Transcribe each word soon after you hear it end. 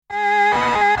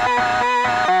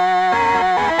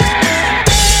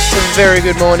very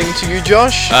good morning to you,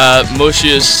 Josh.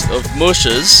 Mushiest of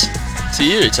mushes to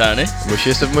you, Tony.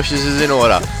 Mushiest of mushes is in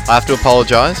order. I have to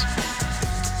apologise.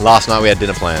 Last night we had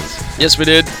dinner plans, Yes, we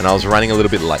did. and I was running a little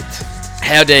bit late.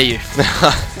 How dare you?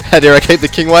 How dare I keep the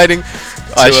king waiting?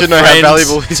 I should know how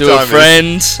valuable his time is. To a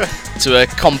friend, to a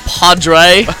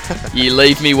compadre, you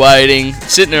leave me waiting,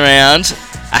 sitting around.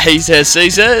 He says, he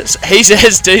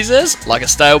says, like a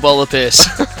stale bowl of piss.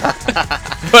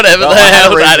 Whatever the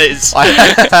hell that is. I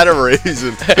had a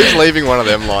reason. Who's leaving one of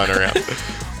them lying around?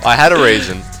 I had a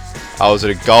reason. I was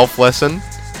at a golf lesson.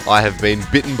 I have been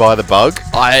bitten by the bug.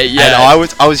 And I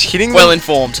was hitting them. Well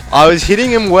informed. I was hitting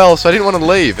him well, so I didn't want to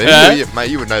leave. And mate,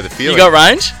 you would know the feeling. You got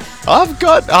range? I've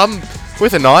got,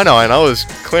 with a 9-iron, I was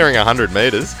clearing 100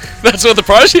 metres. That's what the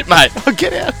pros hit, mate. Oh,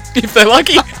 get out. If they're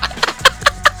lucky.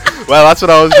 Well, that's what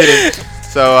I was hitting.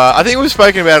 So, I think we've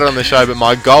spoken about it on the show, but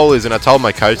my goal is, and I told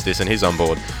my coach this, and he's on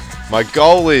board. My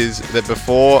goal is that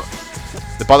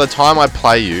by the time I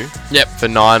play you, for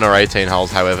 9 or 18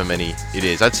 holes, however many it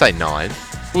is, I'd say 9.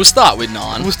 We'll start with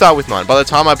 9. We'll start with 9. By the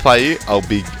time I play you, I'll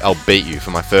beat you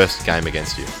for my first game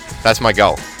against you. That's my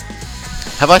goal.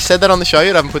 Have I said that on the show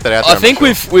yet? I haven't put that out there. I think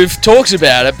we've talked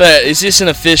about it, but is this an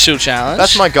official challenge?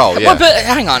 That's my goal, yeah. But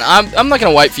hang on, I'm not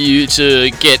going to wait for you to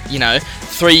get,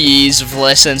 3 years of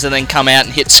lessons and then come out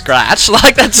and hit scratch.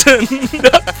 Like, that's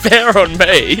not fair on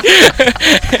me.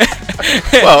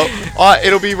 Well,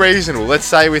 it'll be reasonable. Let's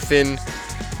say within...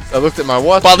 I looked at my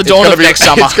watch. By the dawn of next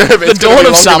summer. The dawn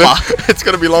of summer. It's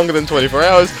going to be longer than 24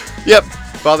 hours. Yep.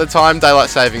 By the time daylight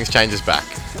savings changes back.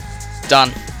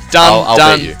 Done.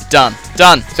 I'll beat you. Done.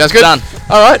 Sounds good? Done.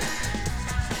 All right.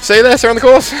 See you there, sir, on the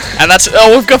course. And that's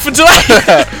all we've got for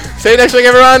today. See you next week,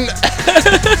 everyone.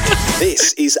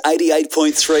 This is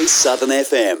 88.3 Southern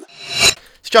FM.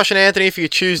 It's Josh and Anthony for your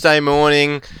Tuesday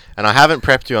morning, and I haven't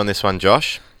prepped you on this one,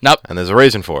 Josh. Nope. And there's a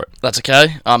reason for it. That's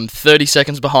okay. I'm 30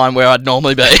 seconds behind where I'd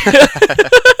normally be.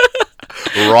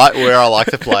 Right where I like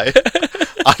to play.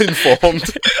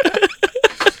 Uninformed.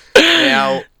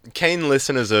 Now, keen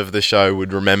listeners of the show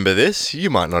would remember this. You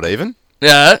might not even.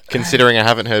 Yeah. Considering I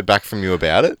haven't heard back from you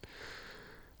about it.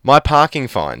 My parking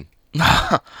fine.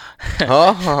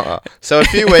 So a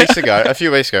few weeks ago,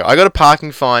 I got a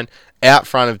parking fine out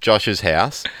front of Josh's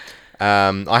house.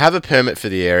 I have a permit for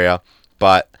the area,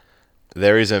 but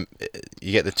there is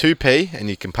you get the 2p and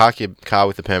you can park your car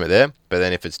with the permit there, but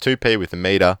then if it's 2p with the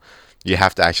meter, you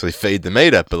have to actually feed the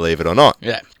meter, believe it or not.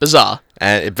 Yeah, bizarre.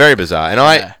 And very bizarre.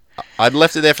 And I'd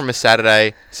left it there from a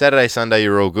Saturday, Sunday you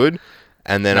were all good,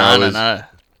 and then No.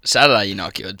 Saturday you're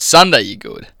not good. Sunday you're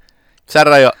good.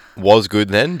 Saturday was good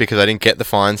then because I didn't get the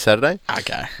fine Saturday.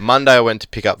 Okay. Monday I went to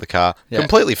pick up the car,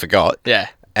 completely forgot. Yeah.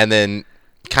 And then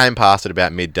came past at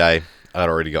about midday. I'd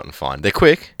already gotten fined. They're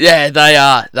quick. Yeah, they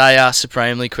are. They are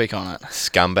supremely quick on it.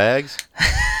 Scumbags.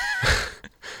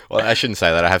 Well, I shouldn't say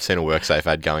that. I have seen a WorkSafe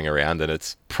ad going around, and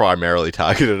it's primarily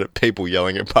targeted at people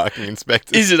yelling at parking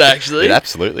inspectors. Is it actually? It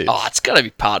absolutely is. Oh, it's got to be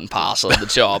part and parcel of the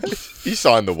job. You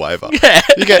signed the waiver. Yeah.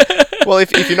 You get well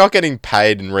if you're not getting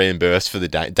paid and reimbursed for the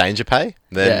danger pay,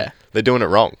 then they're doing it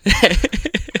wrong.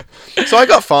 So I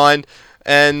got fined,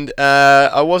 and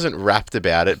I wasn't rapt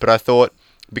about it, but I thought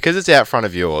because it's out front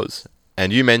of yours.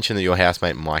 And you mentioned that your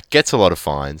housemate Mike gets a lot of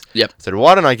fines. Yep. I said,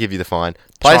 why don't I give you the fine?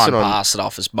 Try and pass it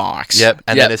off as Mike's. Yep.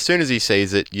 And then as soon as he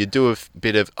sees it, you do a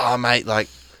bit of, mate,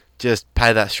 just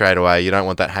pay that straight away. You don't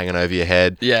want that hanging over your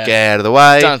head. Yeah. Get out of the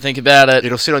way. Don't think about it.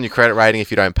 It'll sit on your credit rating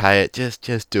if you don't pay it.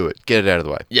 Just do it. Get it out of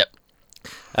the way. Yep.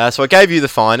 So I gave you the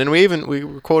fine, and we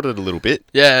recorded a little bit.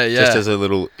 Yeah. Just as a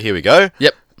little, here we go.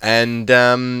 Yep. And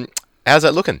how's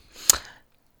that looking?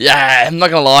 Yeah, I'm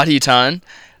not going to lie to you, Tone.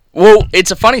 Well,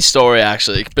 it's a funny story,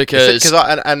 actually, because...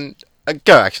 Go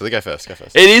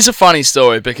first. It is a funny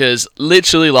story, because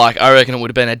literally, I reckon it would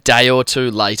have been a day or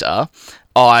two later,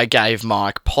 I gave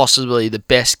Mike possibly the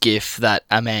best gift that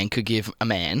a man could give a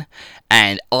man,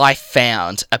 and I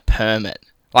found a permit,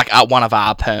 one of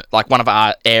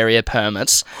our area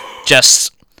permits,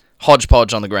 just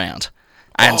hodgepodge on the ground.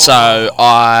 And so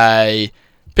I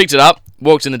picked it up,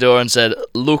 walked in the door and said,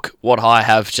 look what I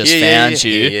have just found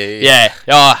you. Yeah.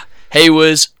 Oh, he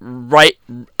was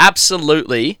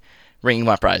absolutely ringing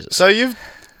my praises. So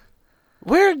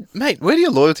where do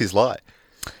your loyalties lie?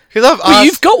 Because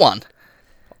you've got one.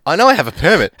 I know I have a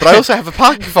permit, but I also have a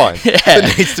parking fine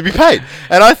that needs to be paid.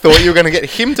 And I thought you were going to get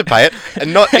him to pay it,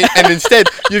 and instead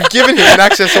you've given him an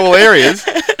access all areas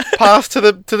pass to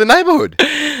the neighbourhood.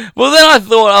 Well, then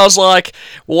I was like,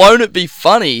 won't it be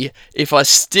funny if I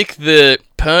stick the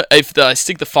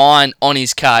fine on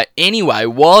his car anyway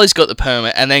while he's got the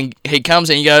permit, and then he comes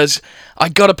in and he goes, I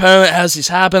got a permit, how's this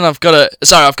happen? I've got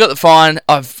the fine,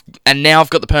 and now I've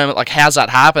got the permit, like, how's that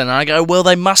happen? And I go, well,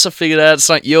 they must have figured out it's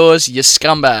not yours, you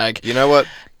scumbag. You know what?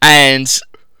 And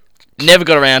never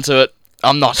got around to it.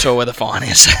 I'm not sure where the fine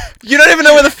is. You don't even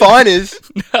know where the fine is?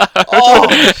 No. Oh.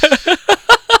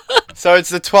 So it's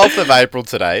the 12th of April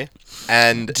today,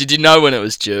 and... Did you know when it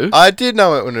was due? I did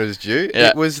know it when it was due. Yeah.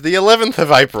 It was the 11th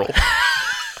of April.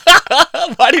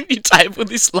 Why didn't you table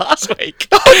this last week?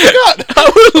 I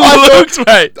forgot.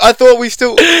 Mate. I thought we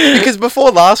still... Because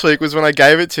before last week was when I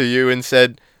gave it to you and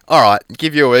said, all right,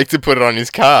 give you a week to put it on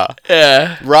his car.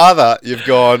 Yeah. Rather, you've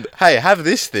gone, hey, have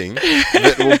this thing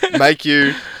that will make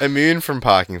you immune from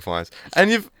parking fines. And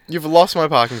you've lost my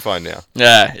parking fine now.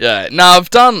 Yeah. No,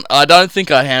 I don't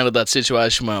think I handled that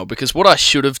situation well, because what I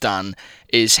should have done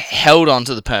is held on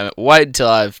to the permit, waited until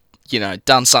I've,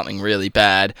 done something really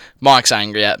bad, Mike's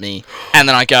angry at me, and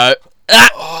then I go,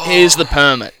 here's the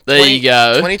permit. There you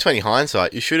go. 2020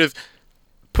 hindsight, you should have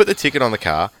put the ticket on the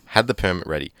car, had the permit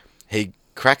ready. He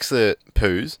cracks the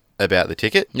poos about the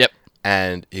ticket. Yep.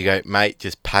 And you go, mate,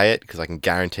 just pay it, because I can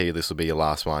guarantee you this will be your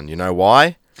last one. You know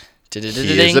why? Here's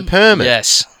the permit.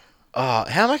 Yes. Oh,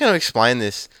 how am I going to explain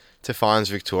this to Fines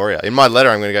Victoria? In my letter,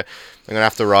 I'm going to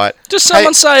have to write... Just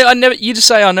someone say, you just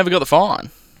say, I never got the fine.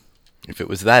 If it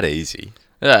was that easy...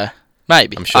 Yeah,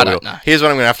 maybe. I'm sure I don't know. Here's what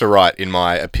I'm going to have to write in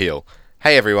my appeal.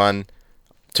 Hey, everyone,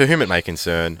 to whom it may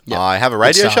concern, Yep. I have a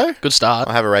radio show. Good start.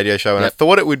 I have a radio show, and Yep. I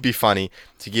thought it would be funny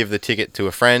to give the ticket to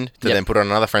a friend to Yep. then put it on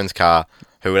another friend's car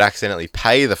who would accidentally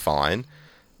pay the fine.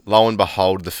 Lo and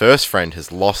behold, the first friend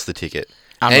has lost the ticket.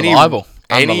 Unreliable.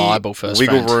 Any Unreliable first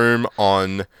wiggle friend. room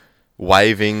on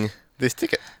waiving this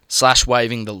ticket? /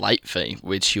 waiving the late fee,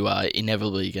 which you are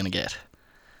inevitably going to get.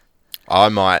 I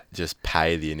might just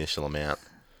pay the initial amount,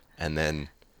 and then,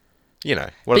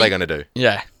 what are they going to do?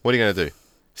 Yeah. What are you going to do?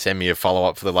 Send me a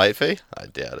follow-up for the late fee? I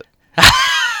doubt it.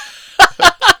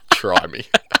 Try me.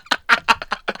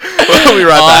 We'll be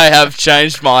right I back. have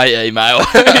changed my email.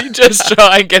 Just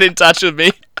try and get in touch with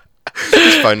me.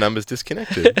 This phone number's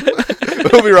disconnected.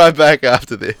 We'll be right back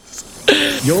after this.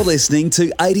 You're listening to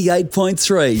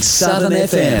 88.3 Southern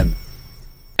FM.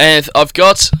 And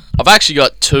I've actually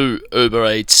got 2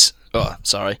 Uber Eats. Oh,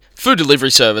 sorry, food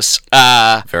delivery service.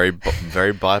 Very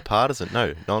bipartisan.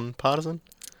 No, non-partisan.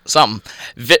 Something.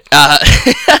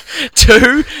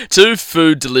 Two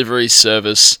food delivery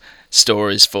service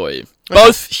stories for you.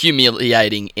 Both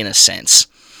humiliating in a sense.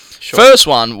 Sure. First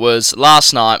one was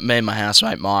last night, me and my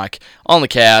housemate Mike, on the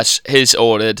couch, he's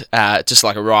ordered just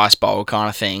like a rice bowl kind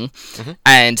of thing. Mm-hmm.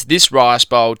 And this rice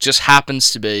bowl just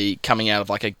happens to be coming out of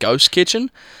like a ghost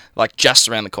kitchen, like just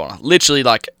around the corner. Literally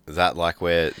like... Is that like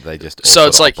where they just so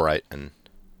it's like, operate and...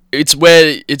 It's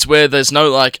where there's no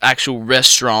like actual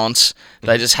restaurants.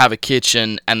 They just have a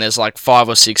kitchen, and there's like 5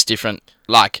 or 6 different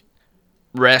like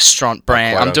restaurant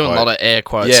brand. I'm doing a lot of air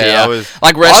quotes here.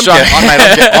 Like restaurant.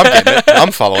 I'm getting it.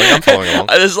 I'm following along.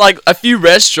 There's like a few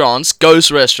restaurants,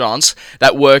 ghost restaurants,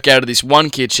 that work out of this one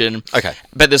kitchen. Okay.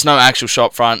 But there's no actual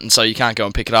shop front, and so you can't go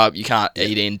and pick it up. You can't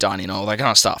eat in, dine in, all that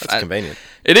kind of stuff. That's convenient.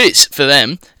 It is for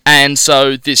them. And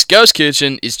so this ghost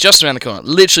kitchen is just around the corner,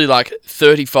 literally like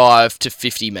 35 to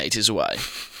 50 metres away.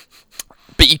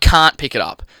 But you can't pick it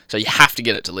up, so you have to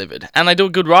get it delivered. And they do a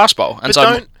good rice bowl. And but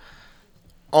so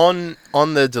on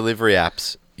the delivery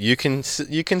apps, you can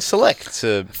select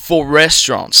to... For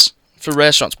restaurants.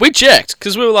 We checked,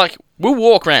 because we were like, we'll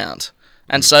walk round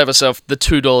and save ourselves the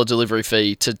 $2 delivery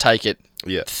fee to take it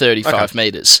 35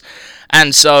 metres.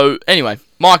 And so, anyway,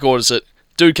 Mike orders it,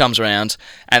 dude comes around,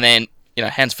 and then,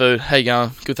 hands food, how you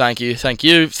going? Good, thank you,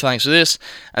 thanks for this.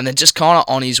 And then just kind of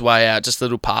on his way out, just a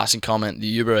little passing comment, the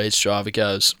Uber Eats driver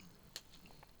goes,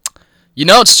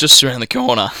 it's just around the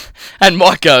corner. And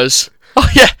Mike goes, oh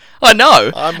yeah, I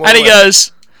know. And he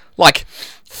goes, like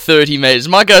 30 metres.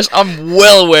 Mike goes, I'm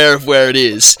well aware of where it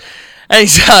is. And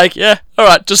he's like, yeah, all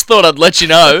right, just thought I'd let you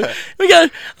know. We go,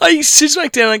 he sits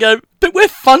back down and I go, but we're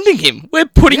funding him. We're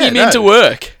putting him into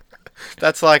work.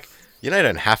 That's like, you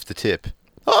don't have to tip.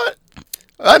 Oh,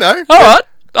 I know. All right,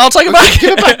 I'll take it back.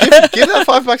 Give it back. Give that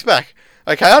 $5 back.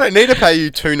 Okay, I don't need to pay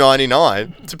you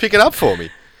 $2.99 to pick it up for me.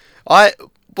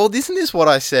 Well, isn't this what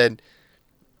I said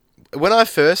when I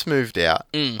first moved out?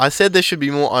 I said there should be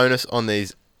more onus on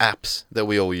these apps that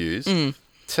we all use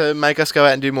to make us go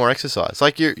out and do more exercise.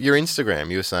 Like your Instagram,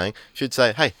 you were saying, should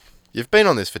say, hey, you've been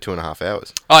on this for 2.5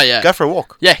 hours. Oh, yeah. Go for a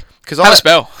walk. Yeah. Have a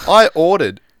spell. I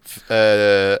ordered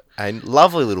a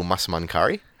lovely little massaman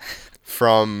curry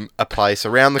from a place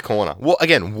around the corner.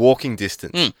 Again, walking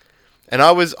distance. Mm. And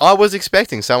I was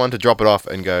expecting someone to drop it off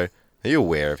and go, "Are you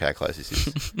aware of how close this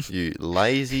is? You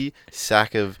lazy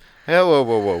sack of... Whoa,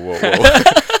 whoa, whoa, whoa, whoa.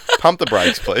 Pump the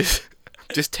brakes, please.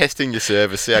 Just testing your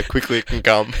service, see how quickly it can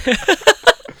come."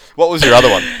 What was your other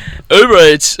one?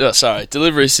 Uber Eats,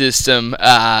 delivery system,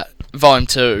 volume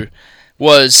 2,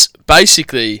 was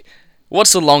basically,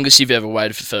 what's the longest you've ever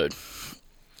waited for food?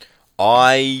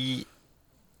 I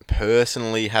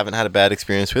personally haven't had a bad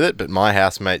experience with it, but my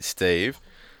housemate Steve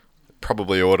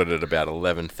probably ordered it about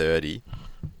 11:30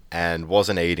 and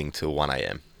wasn't eating till 1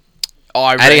 a.m.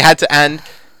 And he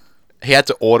had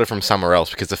to order from somewhere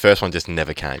else because the first one just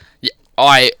never came. Yeah,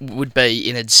 I would be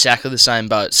in exactly the same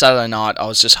boat. Saturday night, I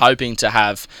was just hoping to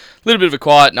have a little bit of a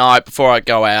quiet night before I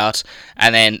go out,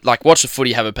 and then watch the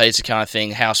footy, have a pizza kind of thing.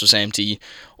 The house was empty.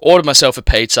 Ordered myself a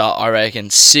pizza, I reckon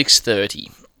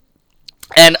 6:30.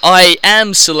 And I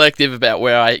am selective about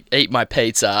where I eat my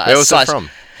pizza. Where was that from?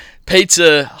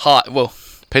 Pizza Hut. Well,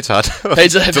 Pizza Hut.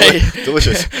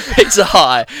 Delicious. Pizza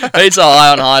Hut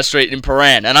on High Street in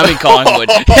Paran, and I'm in Collingwood.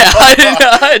 It's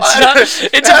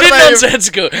a bit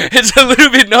nonsensical. It's a little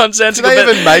bit nonsensical. Do they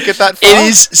even make it that far? It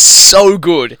is so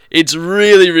good. It's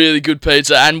really, really good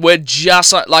pizza, and we're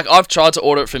just I've tried to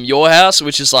order it from your house,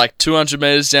 which is 200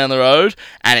 metres down the road,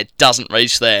 and it doesn't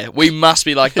reach there. We must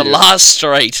be the last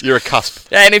street. You're a cusp.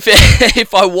 And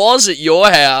if I was at your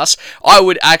house, I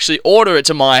would actually order it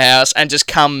to my house and just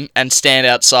come and stand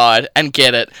outside and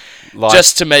get it,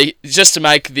 just to make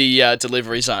the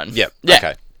delivery zone. Yep. Yeah.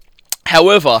 Okay.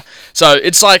 However, so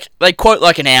it's they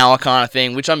quote an hour kind of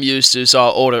thing, which I'm used to, so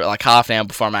I'll order it half an hour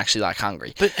before I'm actually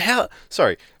hungry. But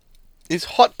is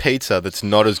hot pizza that's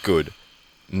not as good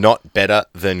not better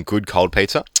than good cold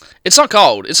pizza? It's not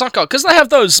cold. Because they have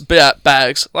those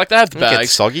bags. They have the Doesn't it get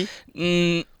bags. soggy?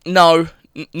 No.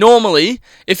 Normally,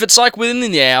 if it's within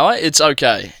the hour, it's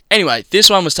okay. Anyway, this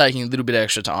one was taking a little bit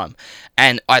extra time,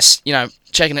 and I,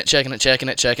 checking it,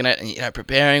 and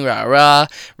preparing,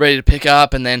 ready to pick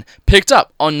up, and then picked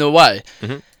up on the way.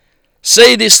 Mm-hmm.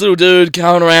 See this little dude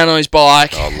going around on his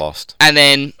bike. Oh, lost. And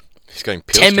then He's going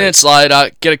 10 minutes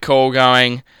later, get a call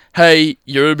going, "Hey,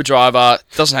 your Uber driver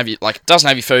doesn't have your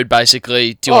food.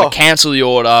 Basically, do you want to cancel the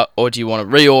order, or do you want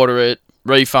to reorder it?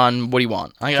 Refund? What do you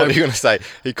want?" What are you going to say?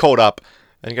 He called up.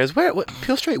 And he goes, "Where?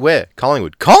 Peel Street? Where?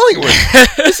 Collingwood. Collingwood?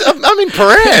 I'm in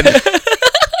Paran."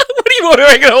 What are you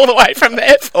ordering it all the way from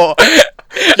there for?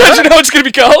 Don't you know it's going to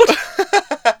be cold?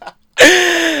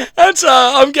 And so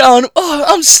I'm going,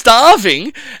 I'm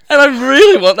starving, and I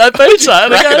really want that pizza.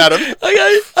 And I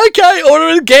go, okay, order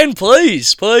it again,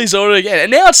 please. Please order it again.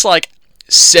 And now it's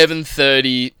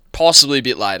 7:30, possibly a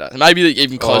bit later. Maybe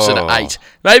even closer to 8.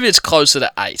 Maybe it's closer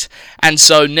to 8. And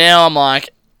so now I'm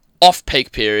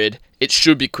off-peak period. It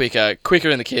should be quicker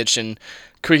in the kitchen,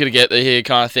 quicker to get there here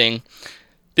kind of thing.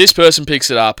 This person picks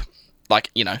it up,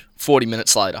 40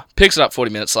 minutes later. Picks it up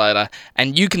 40 minutes later,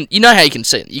 and you know how you can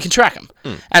see it. You can track them.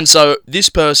 And so this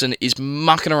person is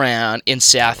mucking around in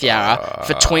South Yarra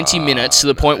for 20 minutes to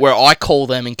the point where I call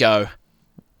them and go,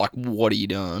 "What are you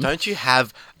doing?" Don't you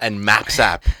have a Maps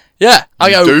app? Yeah.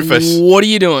 I go, doofus. "What are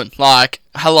you doing?"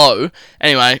 Hello.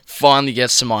 Anyway, finally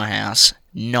gets to my house,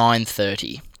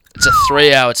 9:30. It's a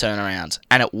 3-hour turnaround,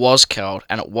 and it was cold,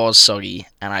 and it was soggy,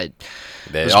 and I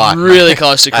was really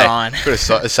close to crying. Could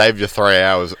have saved you 3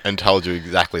 hours and told you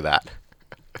exactly that.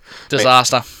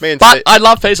 Disaster. Me and But Steve- I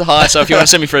love Pizza Hut, so if you want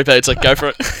to send me free pizza, go for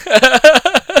it.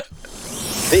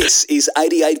 This is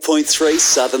 88.3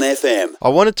 Southern FM. I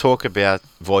want to talk about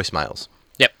voicemails.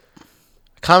 Yep. I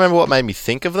can't remember what made me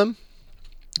think of them.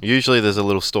 Usually there's a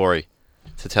little story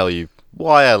to tell you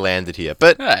why I landed here.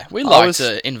 But Yeah, we like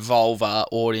to involve our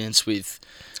audience with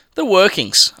the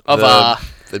workings of our...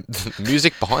 The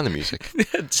music behind the music.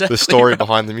 Exactly The story right.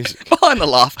 behind the music. Behind the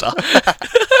laughter.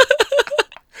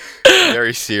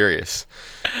 Very serious.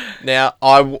 Now,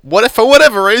 for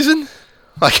whatever reason,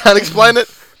 I can't explain it,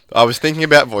 I was thinking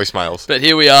about voicemails. But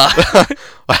here we are.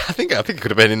 I think it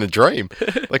could have been in a dream.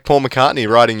 Like Paul McCartney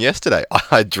writing yesterday.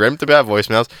 I dreamt about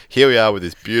voicemails. Here we are with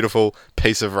this beautiful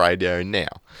piece of radio now.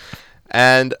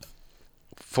 And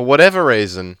for whatever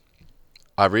reason,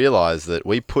 I realised that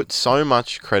we put so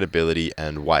much credibility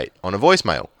and weight on a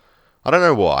voicemail. I don't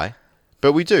know why,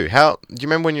 but we do. Do you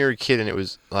remember when you were a kid and it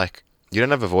was you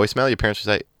don't have a voicemail? Your parents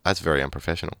would say, "That's very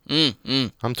unprofessional."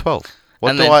 I'm 12.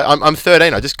 I'm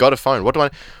 13. I just got a phone.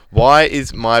 Why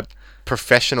is my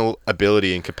professional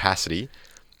ability and capacity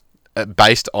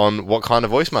based on what kind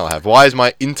of voicemail I have? Why is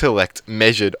my intellect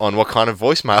measured on what kind of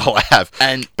voicemail I have?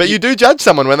 But you do judge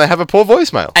someone when they have a poor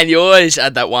voicemail. And you always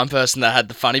had that one person that had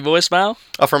the funny voicemail.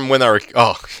 From when they were...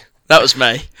 That was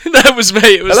me. That was me.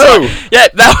 It was Hello. yeah,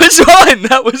 that was mine.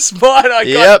 That was mine. I got.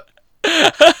 Yep.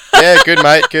 Yeah, good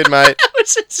mate, good mate. That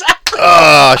was exactly.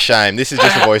 Oh, shame. This is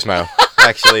just a voicemail.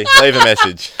 Actually, leave a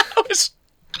message. It was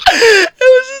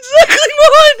exactly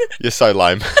mine. You're so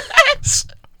lame. It's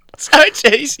so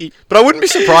cheesy. But I wouldn't be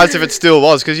surprised if it still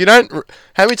was, because you don't...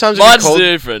 How many times have Mine's you called...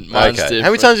 different. Mine's different. How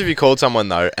many times have you called someone,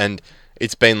 though, and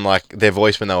it's been like their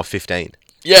voice when they were 15?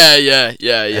 Yeah.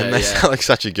 And they sound like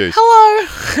such a goose. Hello.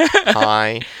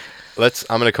 Hi.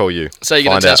 I'm going to call you. So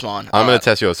you're going to Find test out. mine? I'm going Alright. to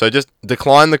test yours. So just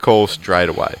decline the call straight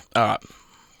away. All right.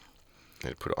 Need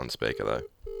to put it on speaker, though.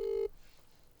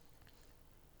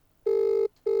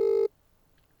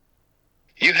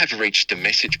 You have reached the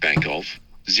message bank of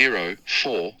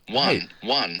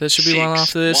 0411. There should be one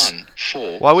after this.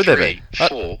 Why would there be?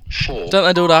 Don't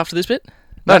they do it after this bit?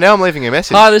 No, now I'm leaving a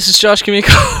message. Hi, this is Josh. Give me a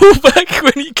call back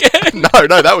when you can. No,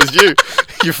 that was you.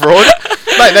 You fraud.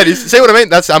 Mate, that is... See what I mean?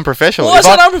 That's unprofessional. Why is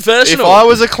that unprofessional? If I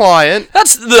was a client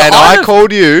That's the and height I of,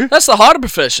 called you... That's the height of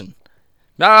profession.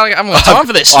 No, I haven't got time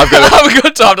for this. I've got I haven't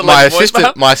got time to my leave a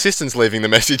voicemail. my assistant's leaving the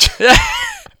message. Yeah.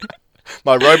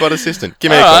 My robot assistant.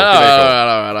 Give me a call. Give me a call.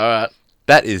 All right.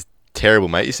 That is terrible,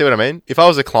 mate. You see what I mean? If I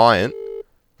was a client...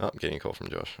 Oh, I'm getting a call from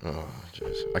Josh. Oh,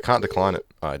 jeez. I can't decline it.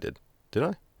 Oh, I did. Did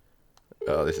I?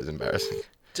 Oh, this is embarrassing.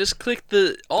 Just click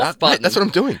the off button. Mate, that's what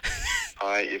I'm doing.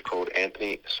 Hi, you've called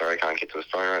Anthony. Sorry, I can't get to the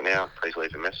phone right now. Please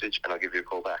leave a message and I'll give you a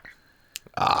call back.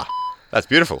 Ah, that's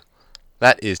beautiful.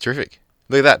 That is terrific.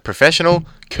 Look at that. Professional,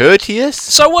 courteous.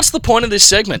 So what's the point of this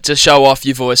segment? To show off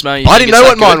your voicemail? You I think didn't it's know that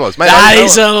what mine good? was, mate. That I didn't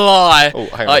is know a lie. Oh,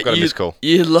 hang on, I've got a missed call.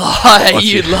 You lie. What's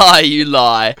You it? lie. You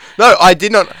lie. No, I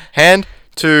did not hand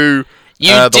to...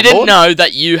 You the didn't Lord. know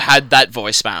that you had that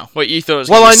voicemail. What you thought was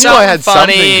Well, gonna I be knew I had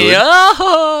funny. something good.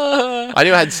 Ah. I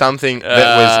knew I had something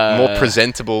that was more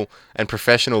presentable and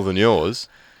professional than yours.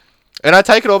 And I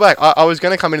take it all back. I was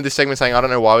going to come into this segment saying I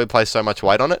don't know why we place so much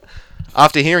weight on it.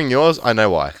 After hearing yours, I know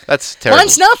why. That's terrible.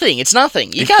 Mine's nothing. It's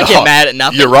nothing. You can't get mad at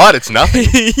nothing. You're right, it's nothing.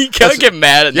 You can't get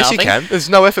mad at Yes, nothing. you can. There's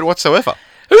no effort whatsoever.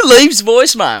 Who leaves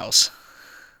voicemails?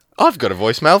 I've got a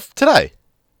voicemail today.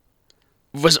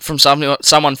 Was it from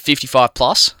someone 55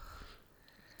 plus?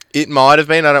 It might have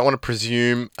been. I don't want to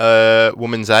presume a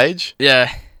woman's age.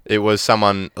 Yeah. It was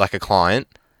someone like a client.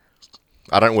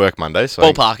 I don't work Mondays, so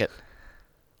Ballpark it.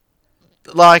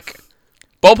 like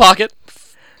Ballpark it.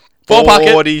 Ballpark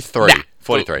it. 43. Nah.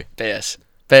 43.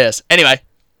 BS. Anyway.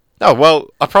 Oh, well,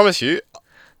 I promise you,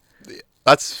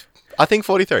 that's, I think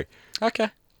 43. Okay.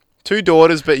 2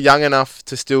 daughters, but young enough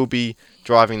to still be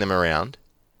driving them around.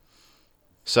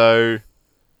 So,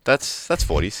 that's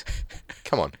 40s.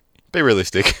 Come on, be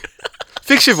realistic.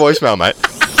 Fix your voicemail, mate.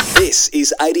 This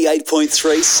is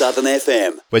 88.3 Southern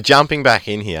FM. We're jumping back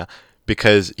in here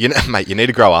because, mate, you need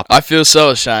to grow up. I feel so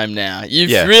ashamed now.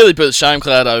 You've Yeah. really put a shame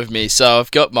cloud over me. So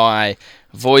I've got my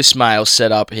voicemail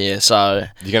set up here. So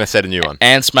You're going to set a new one.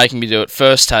 Ant's making me do it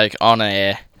first take on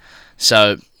air.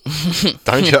 So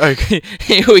Don't joke.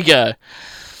 here we go.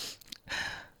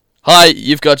 Hi,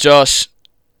 you've got Josh.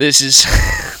 This is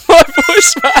my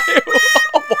voicemail.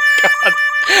 Oh my god.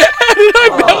 How did I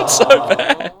melt so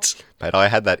bad? Mate, I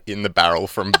had that in the barrel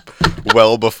from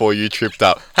well before you tripped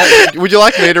up. Hey, would you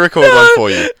like me to record one for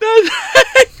you? No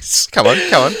thanks. Come on.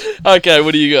 Okay,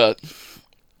 what do you got?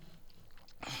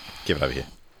 Give it over here.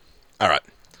 All right.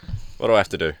 What do I have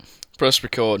to do? Press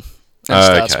record and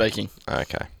start speaking.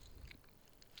 Okay.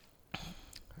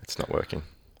 It's not working.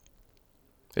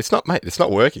 It's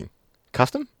not working.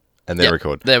 Custom? And then Yep,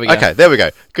 record. there we go. Okay, there we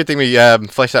go. Good thing we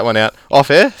fleshed that one out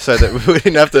off air so that we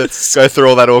didn't have to go through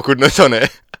all that awkwardness on air.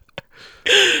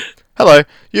 Hello,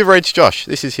 you've reached Josh.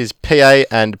 This is his PA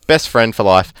and best friend for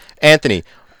life, Anthony.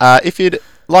 If you'd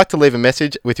like to leave a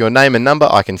message with your name and number,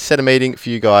 I can set a meeting for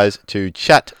you guys to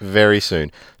chat very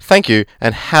soon. Thank you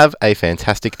and have a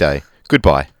fantastic day.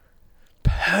 Goodbye.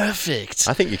 Perfect.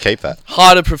 I think you keep that.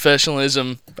 Height of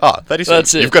professionalism. Oh,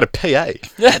 that's it. You've got a PA.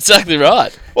 Yeah, exactly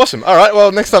right. Awesome. All right.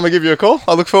 Well, next time I give you a call,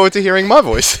 I look forward to hearing my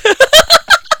voice.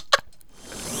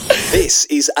 This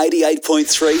is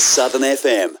 88.3 Southern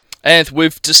FM. And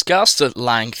we've discussed at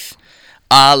length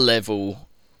our level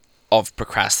of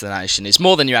procrastination is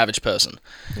more than your average person.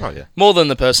 Oh, yeah. More than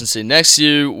the person sitting next to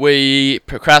you. We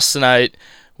procrastinate,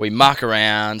 we muck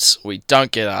around, we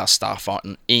don't get our stuff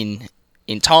on in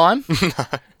time.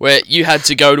 Where you had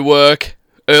to go to work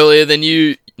earlier than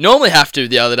you normally have to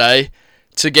the other day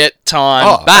to get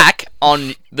time back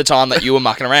on the time that you were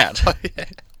mucking around. Oh, yeah.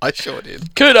 I sure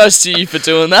did. Kudos to you for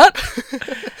doing that.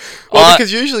 Well,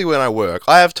 because usually when I work,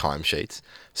 I have timesheets.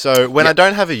 So when I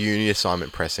don't have a uni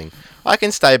assignment pressing, I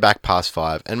can stay back past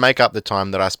 5 and make up the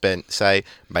time that I spent, say,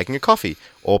 making a coffee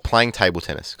or playing table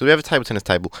tennis. Because we have a table tennis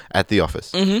table at the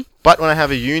office. Mm-hmm. But when I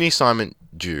have a uni assignment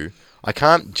due, I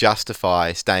can't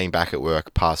justify staying back at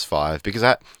work past 5 because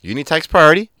uni takes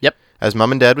priority, Yep. as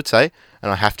mum and dad would say,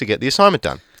 and I have to get the assignment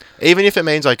done. Even if it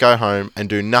means I go home and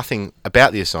do nothing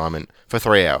about the assignment for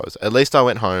 3 hours, at least I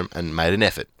went home and made an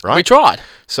effort, right? We tried.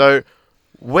 So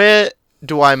where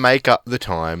do I make up the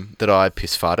time that I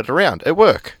piss farted around at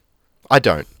work? I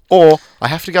don't. Or I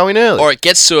have to go in early. Or it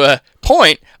gets to a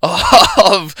point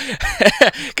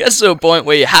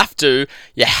where you have to,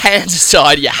 your hands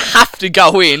aside, you have to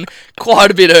go in quite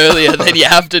a bit earlier than you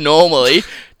have to normally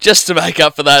just to make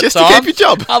up for that Just time. to keep your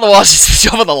job. Otherwise, it's the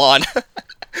job on the line.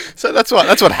 So that's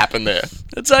what happened there.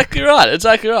 Exactly right.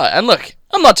 And look,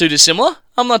 I'm not too dissimilar.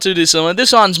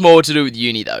 This one's more to do with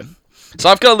uni, though. So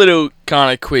I've got a little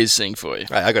kind of quiz thing for you.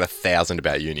 Hey, I got 1,000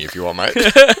 about uni if you want, mate.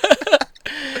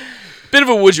 Bit of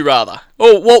a would you rather.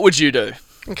 Or what would you do?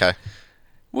 Okay.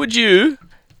 Would you,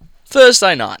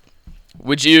 Thursday night,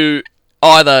 would you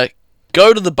either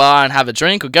go to the bar and have a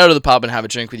drink or go to the pub and have a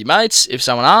drink with your mates if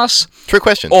someone asks? True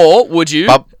question. Or would you...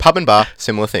 Pub and bar,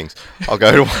 similar things. I'll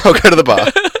go to the bar.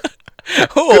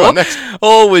 Good one, next.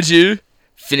 Or would you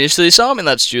finish the assignment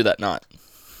that's due that night?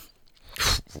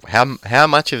 How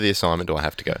much of the assignment do I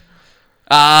have to go?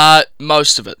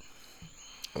 Most of it.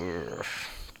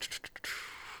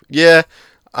 Yeah,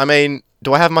 I mean,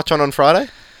 do I have much on Friday?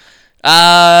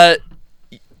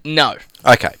 No.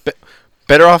 Okay, but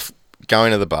better off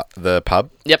going to the pub.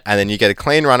 Yep. And then you get a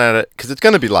clean run at it because it's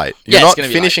going to be late. You're not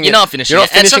finishing You're not finishing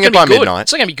it by midnight.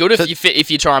 It's not going to be good if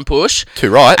you try and push.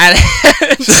 Too right.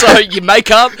 And so you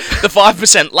make up the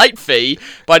 5% late fee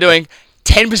by doing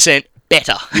 10%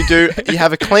 better. You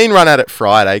have a clean run at it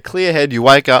Friday, clear head, you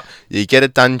wake up, you get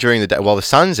it done during the day while the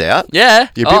sun's out. Yeah.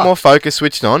 You're a bit more focused,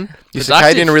 switched on. Your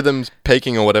Productive. circadian rhythm's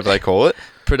peaking or whatever they call it.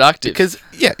 Productive. Because,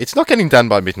 yeah, it's not getting done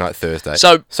by midnight Thursday.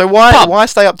 So why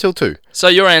stay up till 2? So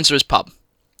your answer is pub.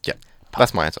 Yeah,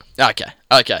 that's my answer.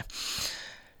 Okay.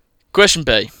 Question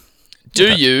B.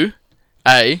 Do you,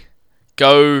 A,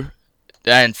 go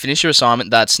and finish your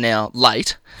assignment that's now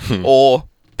late, or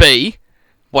B,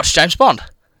 watch James Bond?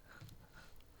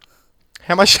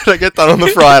 How much did I get done on the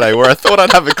Friday where I thought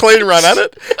I'd have a clean run at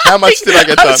it? How much did I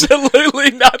get done?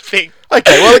 Absolutely nothing.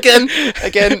 Okay, well, again,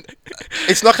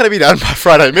 it's not going to be done by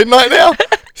Friday midnight now.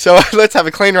 So let's have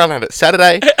a clean run at it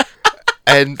Saturday.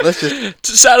 And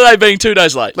Saturday being 2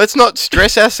 days late. Let's not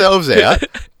stress ourselves out.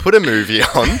 Put a movie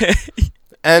on.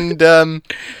 And,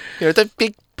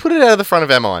 put it out of the front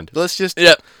of our mind. Let's just...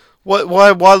 Yep.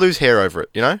 Why lose hair over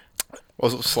it, Or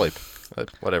sleep.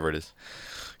 Whatever it is.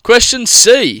 Question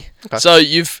C. Okay. So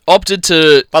you've opted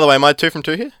to... By the way, am I 2 from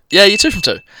 2 here? Yeah, you're 2 from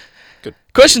 2. Good.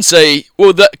 Question C.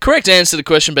 Well, the correct answer to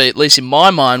question B, at least in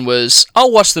my mind, was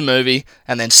I'll watch the movie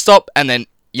and then stop and then,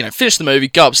 finish the movie,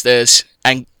 go upstairs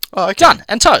and done.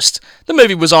 And toast. The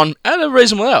movie was on at a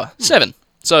reasonable hour. 7.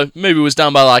 So movie was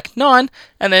done by 9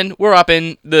 and then we're up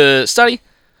in the study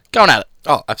going at it.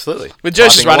 Oh, absolutely. With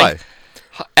juices Typing running.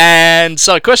 away. And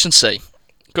so question C.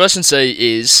 Question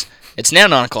C is... It's now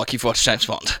 9 o'clock, you've watched James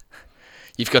Bond.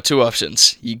 You've got 2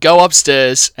 options. You go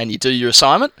upstairs and you do your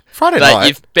assignment. Friday that night.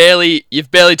 You've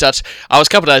barely touched. I was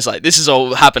a couple of days late. This has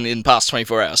all happened in the past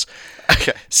 24 hours.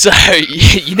 Okay. So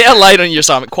you're now late on your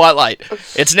assignment, quite late.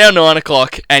 It's now 9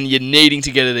 o'clock and you're needing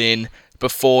to get it in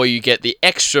before you get the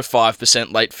extra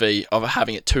 5% late fee of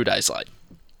having it 2 days late.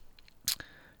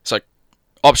 So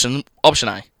option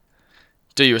A,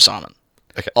 do your assignment.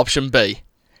 Okay. Option B,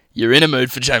 you're in a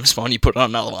mood for James Bond, you put on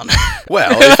another one.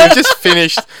 Well,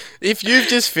 if you've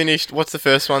just finished, what's the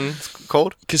first one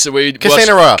called? Casino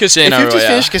Royale. Casino If you've Royale. just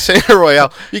finished Casino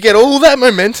Royale, you get all that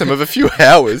momentum of a few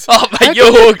hours. Oh, mate,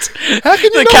 you're hooked. How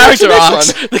can you the not watch character the next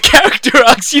arcs. one? The character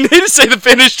arcs. You need to see the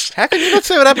finish. How can you not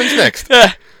see what happens next?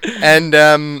 Yeah. And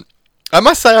I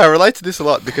must say I relate to this a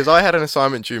lot because I had an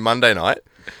assignment due Monday night,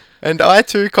 and I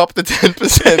too copped the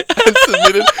 10% and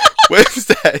submitted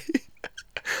Wednesday.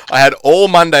 I had all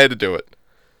Monday to do it.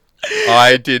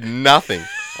 I did nothing.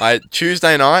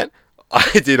 Tuesday night,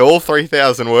 I did all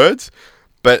 3,000 words,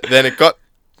 but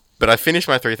I finished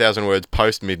my 3,000 words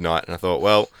post midnight, and I thought,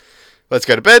 well, let's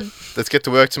go to bed, let's get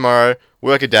to work tomorrow,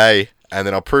 work a day, and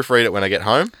then I'll proofread it when I get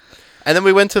home. And then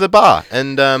we went to the bar,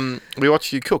 and we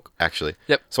watched you cook, actually.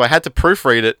 Yep. So I had to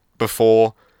proofread it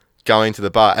before going to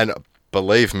the bar, and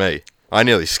believe me, I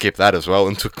nearly skipped that as well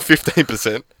and took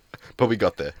 15%, but we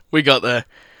got there. We got there.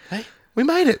 Hey, we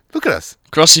made it. Look at us.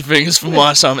 Cross your fingers for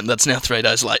my assignment that's now 3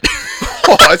 days late.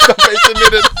 Oh, it's not been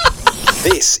submitted.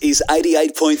 This is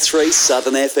 88.3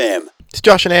 Southern FM. It's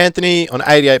Josh and Anthony on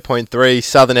 88.3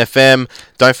 Southern FM.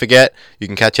 Don't forget, you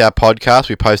can catch our podcast.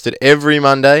 We post it every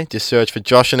Monday. Just search for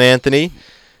Josh and Anthony.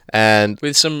 And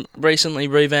With some recently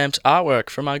revamped artwork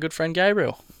from our good friend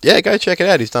Gabriel. yeah, go check it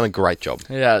out. He's done a great job.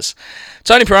 He has.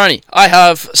 Tony Peroni, I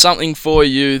have something for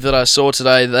you that I saw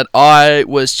today that I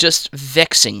was just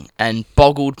vexing and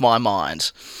boggled my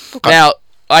mind. Okay. Now,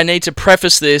 I need to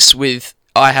preface this with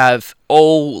I have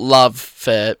all love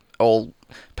for all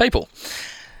people.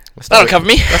 That'll cover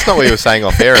me. That's not what you were saying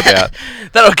off air about.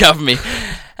 That'll cover me.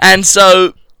 And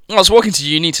so, I was walking to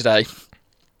uni today,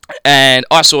 and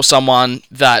I saw someone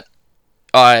that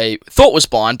I thought was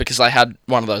blind because they had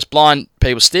one of those blind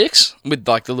people sticks with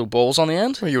like the little balls on the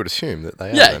end. Well, you would assume that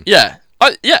they are. Yeah,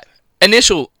 then. yeah.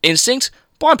 Initial instinct,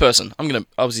 blind person. I'm going to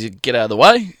obviously get out of the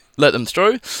way, let them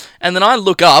through. And then I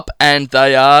look up and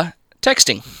they are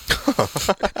texting.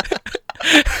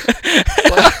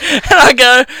 And I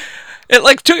go, it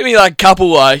like took me like a couple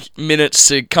like minutes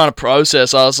to kind of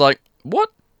process. I was like, what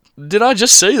did I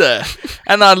just see there?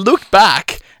 And I looked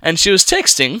back and she was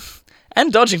texting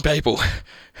and dodging people.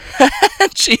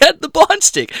 And she had the blind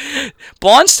stick.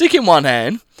 Blind stick in one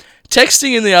hand,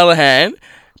 texting in the other hand,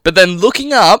 but then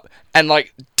looking up and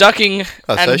like ducking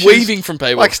Oh, so and she's weaving from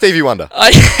people. Like Stevie Wonder.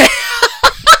 I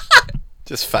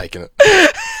Just faking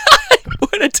it.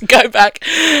 wanted to go back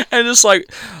and just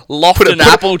like loft an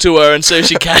apple to her and see if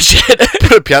she catch it.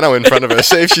 Put a piano in front of her.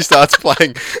 See if she starts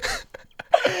playing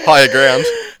higher ground.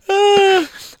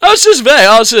 I was just there.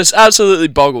 I was just absolutely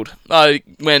boggled. I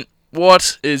went,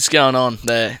 what is going on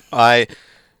there? I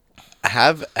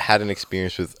have had an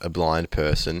experience with a blind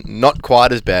person. Not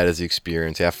quite as bad as the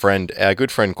experience. Our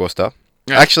good friend Costa.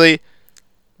 Yeah. Actually,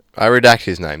 I redact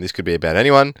his name. This could be about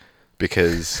anyone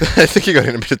because I think he got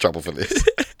in a bit of trouble for this.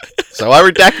 So I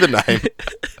redact the name.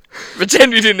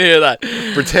 Pretend you didn't hear that.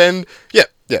 Pretend. Yeah,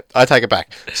 I take it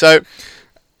back. So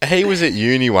he was at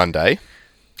uni one day.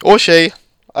 Or she.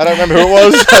 I don't remember who it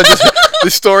was.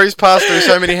 This story's passed through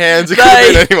so many hands. It could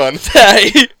have been anyone.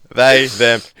 They,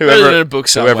 them, Written in a book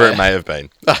whoever it somewhere. may have been.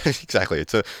 Exactly.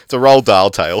 It's a Roald Dahl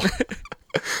tale.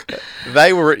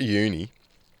 They were at uni,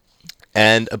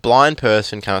 and a blind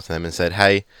person came up to them and said,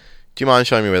 "Hey, do you mind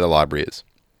showing me where the library is?"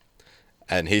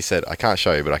 And he said, "I can't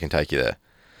show you, but I can take you there."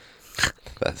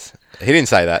 He didn't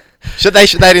say that. They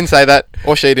didn't say that,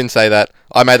 or she didn't say that.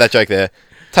 I made that joke there.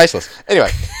 Tasteless. Anyway,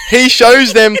 he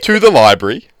shows them to the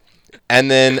library, and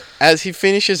then as he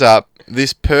finishes up,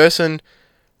 this person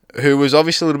who was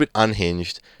obviously a little bit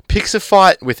unhinged picks a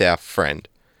fight with our friend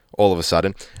all of a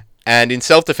sudden, and in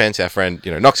self-defense, our friend,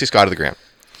 knocks this guy to the ground.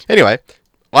 Anyway,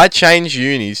 I changed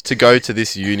unis to go to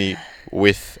this uni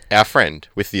with our friend,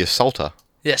 with the assaulter.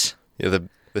 Yes. The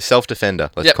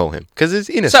self-defender, let's Yep. call him. Because it's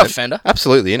innocent. Self-defender.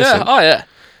 Absolutely innocent. Yeah. Oh, yeah.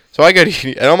 So I go to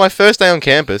uni, and on my first day on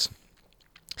campus,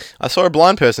 I saw a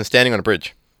blind person standing on a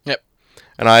bridge. Yep.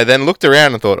 And I then looked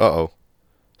around and thought, uh-oh,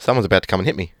 someone's about to come and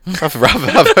hit me. I've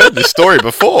heard this story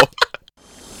before.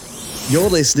 You're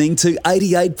listening to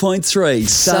 88.3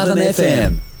 Southern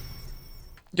FM.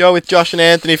 You're with Josh and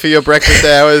Anthony for your breakfast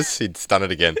hours. He'd done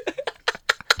it again.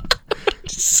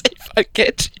 See if I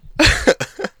get you.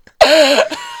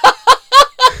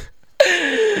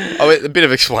 A bit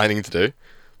of explaining to do.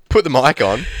 Put the mic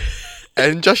on,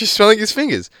 and Josh is smelling his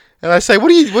fingers. And I say, what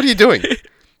are you doing?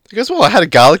 He goes, well, I had a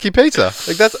garlicky pizza.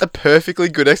 Like, that's a perfectly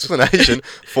good explanation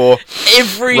for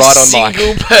Every right on mic.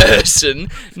 single person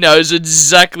knows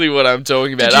exactly what I'm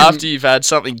talking about Did you- after you've had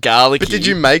something garlicky. But did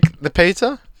you make the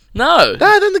pizza? No.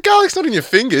 No, then the garlic's not in your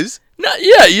fingers. No,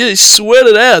 yeah, you sweat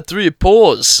it out through your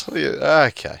pores.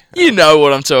 Okay. You know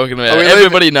what I'm talking about.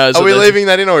 Everybody knows. Are what we that's- leaving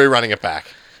that in or are we running it back?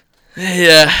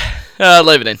 Yeah.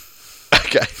 Leave it in.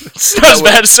 Okay. It's not as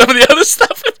bad as some of the other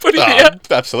stuff we're putting here.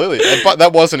 Absolutely. But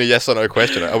that wasn't a yes or no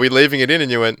question. Are we leaving it in?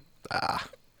 And you went,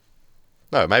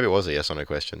 No, maybe it was a yes or no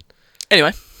question.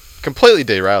 Anyway. Completely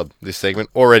derailed this segment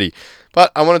already.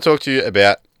 But I want to talk to you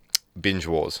about Binge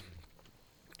Wars.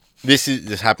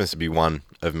 This happens to be one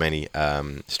of many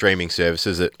streaming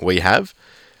services that we have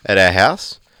at our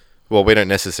house. Well, we don't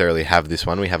necessarily have this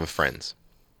one. We have a friend's.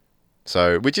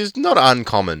 So, which is not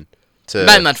uncommon to...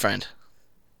 Name that friend.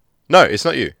 No, it's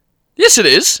not you. Yes, it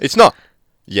is. It's not.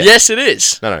 Yes. Yes, it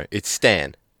is. No, it's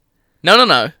Stan.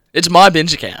 No. It's my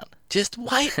binge account. Just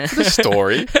wait for the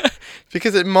story.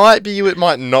 Because it might be you, it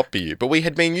might not be you. But we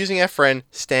had been using our friend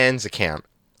Stan's account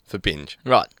for Binge.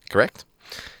 Right. Correct?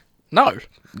 No.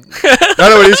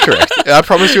 No, it is correct. I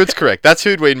promise you it's correct. That's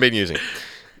who we'd been using.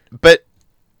 But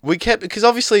we kept... Because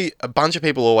obviously a bunch of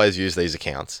people always use these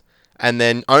accounts. And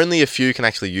then only a few can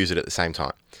actually use it at the same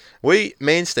time. Me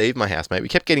and Steve, my housemate, we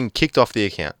kept getting kicked off the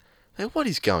account Like, what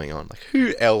is going on? Like,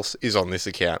 who else is on this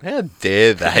account? How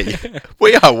dare they?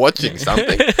 We are watching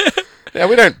something. Now,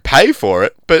 we don't pay for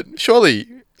it, but surely,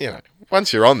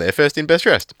 once you're on there, first in, best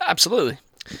dressed. Absolutely.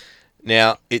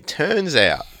 Now, it turns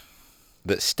out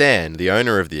that Stan, the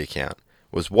owner of the account,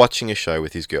 was watching a show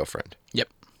with his girlfriend. Yep.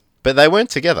 But they weren't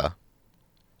together.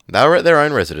 They were at their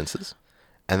own residences,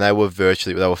 and they were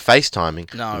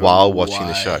FaceTiming while watching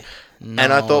the show. No,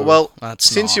 and I thought, well, that's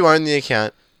since not. you own the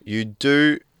account,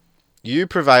 you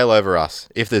prevail over us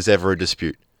if there's ever a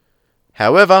dispute.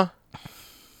 However,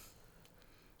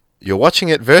 you're watching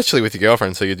it virtually with your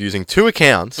girlfriend, so you're using two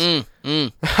accounts.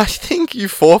 I think you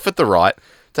forfeit the right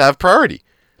to have priority.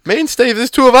 Me and Steve,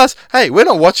 there's two of us. Hey, we're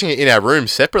not watching it in our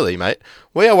rooms separately, mate.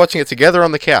 We are watching it together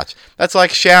on the couch. That's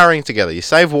like showering together. You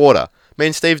save water. Me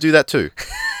and Steve do that too.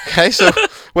 Okay, so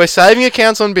we're saving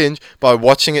accounts on Binge by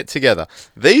watching it together.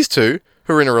 These two,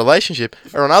 who are in a relationship,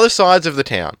 are on other sides of the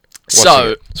town.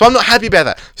 So I'm not happy about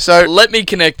that. So Let me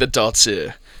connect the dots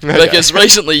here. Okay. Because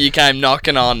recently you came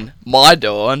knocking on my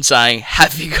door and saying,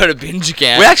 "Have you got a Binge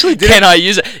account? We actually didn't- Can I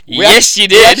use it?" Yes, you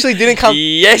did. we actually didn't come-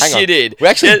 Yes, Hang on. you did. We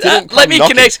actually didn't come Let me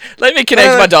knocking. connect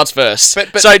No. my dots first.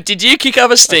 But- so, did you kick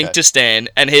up a stink Okay. to Stan,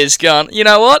 and he's gone, "You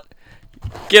know what?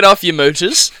 Get off your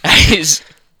mooches." And he's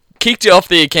kicked you off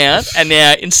the account, and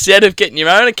now instead of getting your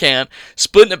own account,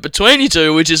 splitting it between you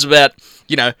two, which is about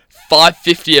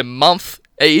 $5.50 a month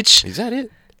each. is that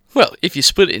it? Well, if you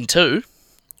split it in two.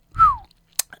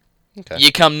 Okay.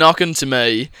 You come knocking to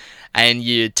me and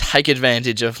you take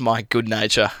advantage of my good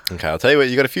nature. Okay, I'll tell you what,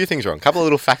 you got a few things wrong. A couple of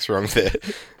little facts wrong there.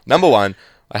 Number one,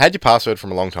 I had your password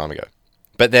from a long time ago.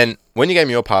 But then, when you gave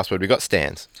me your password, we got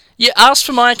Stan's. You asked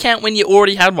for my account when you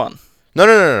already had one.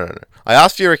 No. I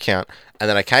asked for your account, and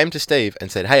then I came to Steve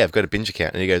and said, hey, I've got a Binge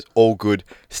account. And he goes, all good.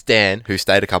 Stan, who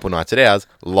stayed a couple nights at ours,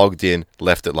 logged in,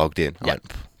 left it logged in. I Yep.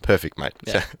 went, perfect, mate.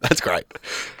 Yeah. So, that's great.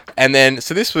 And then,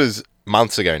 so this was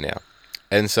months ago now.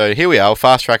 And so here we are,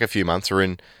 fast track a few months, we're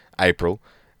in April,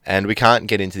 and we can't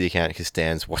get into the account because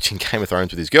Stan's watching Game of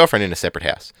Thrones with his girlfriend in a separate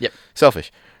house. Yep.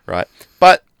 Selfish, right?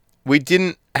 But we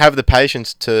didn't have the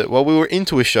patience we were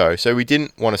into a show, so we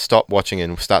didn't want to stop watching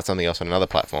and start something else on another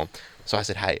platform. So I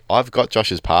said, hey, I've got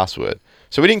Josh's password.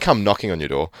 So we didn't come knocking on your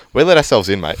door. We let ourselves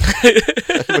in, mate.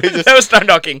 There was no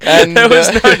knocking. And, There was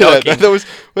no knocking.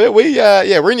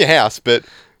 We're in your house, but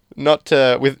not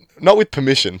with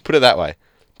permission. Put it that way.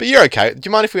 But you're okay. Do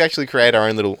you mind if we actually create our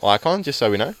own little icon, just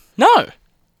so we know? No.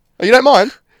 Oh, you don't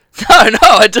mind? No,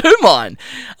 I do mind.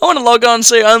 I want to log on and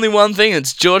see only one thing.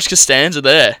 It's George Costanza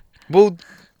there. We'll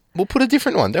put a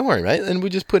different one. Don't worry, mate. And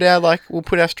we'll just put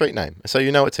our street name, so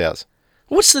you know it's ours.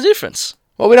 What's the difference?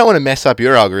 Well, we don't want to mess up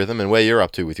your algorithm and where you're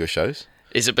up to with your shows.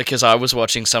 Is it because I was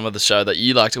watching some of the show that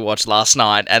you like to watch last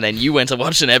night, and then you went to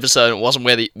watch an episode and it wasn't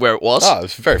where it was? Oh, it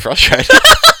was very frustrating.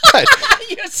 Mate,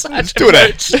 You're such doing a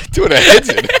bitch. our heads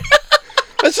in.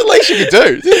 That's the least you can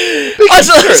do. That's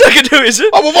the least I can do, is it?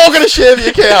 Oh, we're all going to share the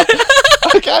account.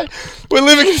 Okay? We're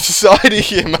living in a society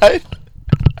here, mate.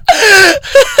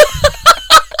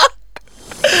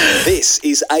 This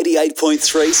is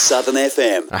 88.3 Southern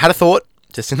FM. I had a thought,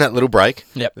 just in that little break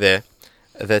Yep. there,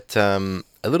 that a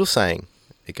little saying.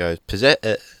 It goes,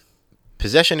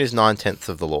 possession is 9/10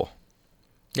 of the law.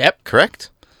 Yep. Correct?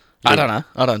 I don't know.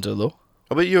 I don't do law.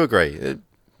 Oh, but you agree.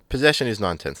 Possession is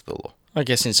 9/10 of the law. I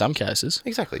guess in some cases.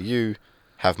 Exactly. You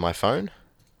have my phone.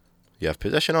 You have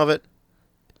possession of it.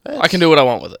 I can do what I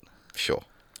want with it. Sure.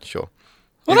 Well,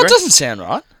 You that agree? doesn't sound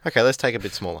right. Okay, let's take a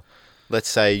bit smaller. Let's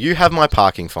say you have my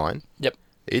parking fine. Yep.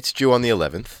 It's due on the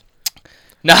 11th.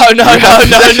 No. have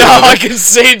possession of it. I can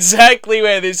see exactly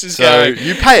where this is So going.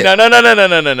 you pay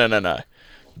it. No.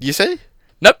 You see?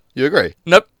 Nope. You agree?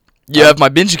 Nope. You have my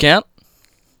Binge account.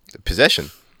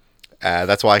 Possession.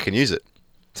 That's why I can use it.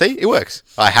 See? It works.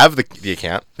 I have the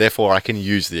account, therefore I can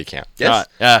use the account. Yes? Right.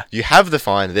 Yeah. You have the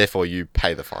fine, therefore you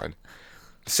pay the fine.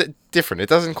 It's different. It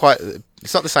doesn't quite...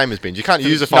 It's not the same as Binge. You can't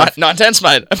use a fine... 9/10,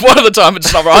 mate. One of the time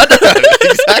it's not right.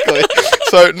 Exactly.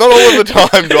 So not all of the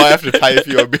time do I have to pay for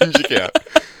your Binge account.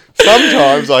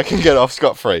 Sometimes I can get off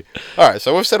scot-free. Alright,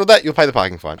 so we've settled that. You'll pay the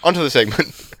parking fine. On to the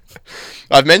segment.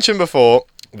 I've mentioned before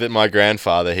that my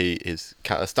grandfather, he is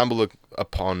stumbled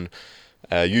upon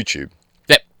YouTube.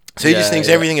 Yep. So he just thinks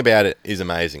everything about it is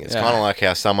amazing. It's Yeah. kind of like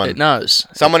how someone It knows.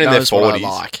 in their knows what I 40s.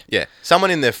 like. Yeah.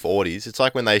 Someone in their 40s, it's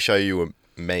like when they show you a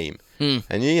meme.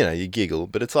 And you giggle,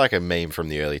 but it's like a meme from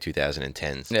the early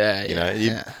 2010s.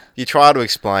 You try to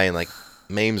explain, like,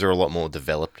 memes are a lot more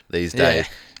developed these days.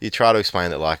 Yeah. You try to explain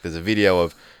that, like, there's a video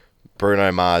of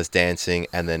Bruno Mars dancing,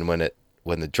 and then when it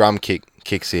when the drum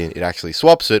kicks in, it actually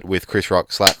swaps it with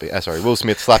Will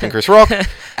Smith slapping Chris Rock,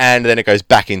 and then it goes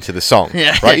back into the song.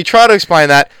 Yeah. Right? You try to explain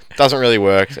that, doesn't really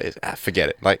work. So forget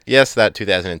it. Like, yes, that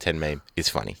 2010 meme is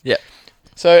funny. Yeah.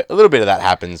 So a little bit of that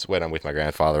happens when I'm with my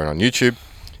grandfather and on YouTube,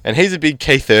 and he's a big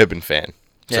Keith Urban fan.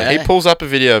 So he pulls up a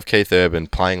video of Keith Urban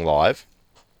playing live,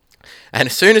 and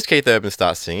as soon as Keith Urban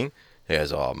starts singing, he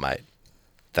goes, "Oh, mate,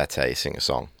 that's how you sing a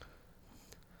song."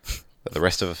 But the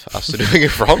rest of us are doing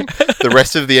it wrong. The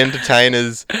rest of the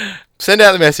entertainers, send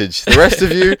out the message. The rest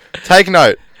of you, take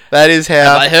note. That is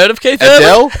how... Have I heard of Keith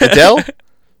Urban? Adele,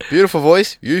 beautiful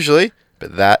voice, usually,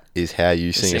 but that is how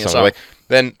you sing a song.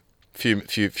 Then,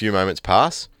 few moments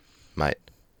pass, mate,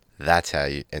 that's how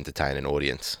you entertain an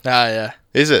audience. Ah, yeah.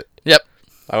 Is it? Yep.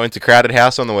 I went to Crowded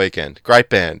House on the weekend. Great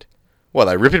band. What,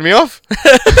 they ripping me off?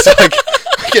 It's like,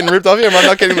 I'm getting ripped off here. Am I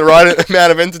not getting the right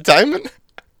amount of entertainment?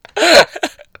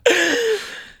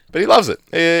 But he loves it.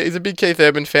 He's a big Keith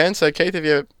Urban fan. So, Keith, if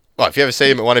you ever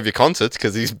see him at one of your concerts,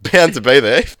 because he's bound to be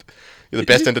there, you're the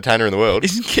best entertainer in the world.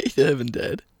 Isn't Keith Urban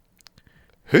dead?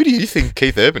 Who do you think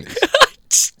Keith Urban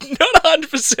is? Not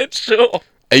 100% sure.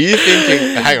 Are you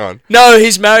thinking... Hang on. No,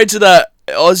 he's married to that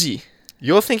Aussie.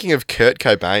 You're thinking of Kurt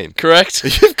Cobain. Correct.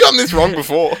 You've gotten this wrong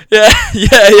before. Yeah.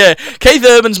 Keith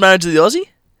Urban's married to the Aussie.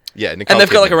 Yeah, Nicole and they've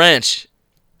got Kidman. like a ranch.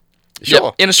 Sure.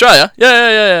 Yep, in Australia.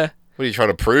 Yeah. What are you trying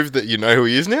to prove, that you know who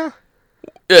he is now?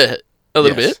 Yeah, a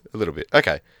little bit. A little bit.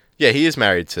 Okay. Yeah, he is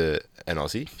married to an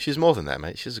Aussie. She's more than that,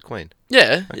 mate. She's a queen.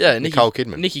 Yeah. Nicole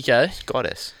Kidman. Nikki K.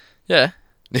 Goddess. Yeah.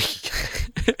 Nikki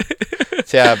K.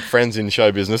 That's how friends in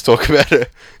show business talk about her.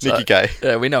 Nikki K.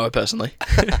 Yeah, we know her personally.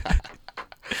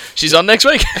 She's on next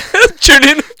week. Tune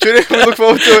in. We look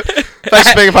forward to it.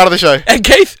 Thanks for being a part of the show. And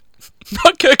Keith.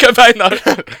 Not Kurt Cobain, though.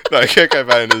 No, Kurt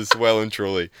Cobain is well and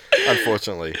truly,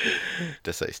 unfortunately,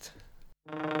 deceased.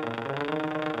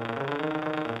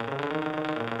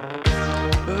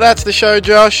 That's the show,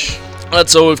 Josh.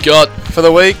 That's all we've got For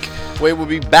the week. We will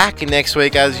be back next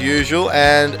week as usual,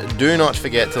 and do not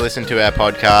forget to listen to our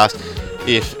podcast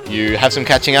if you have some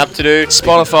catching up to do.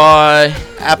 Spotify,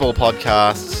 Apple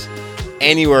Podcasts,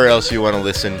 anywhere else you want to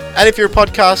listen. And if you're a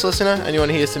podcast listener and you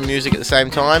want to hear some music at the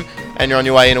same time, and you're on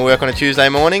your way into work on a Tuesday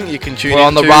morning, you can tune in. We're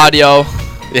on the radio.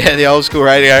 Yeah, the old school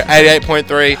radio,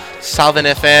 88.3 Southern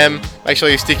FM. Make sure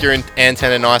you stick your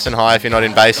antenna nice and high if you're not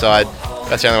in Bayside.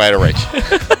 That's the only way to reach.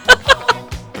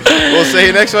 We'll see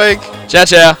you next week. Ciao,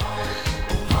 ciao.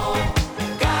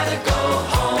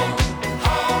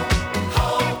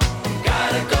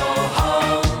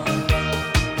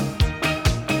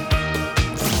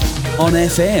 On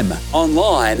FM,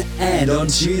 online, and on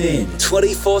TuneIn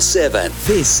 24/7.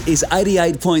 This is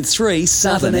 88.3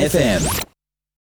 Southern FM.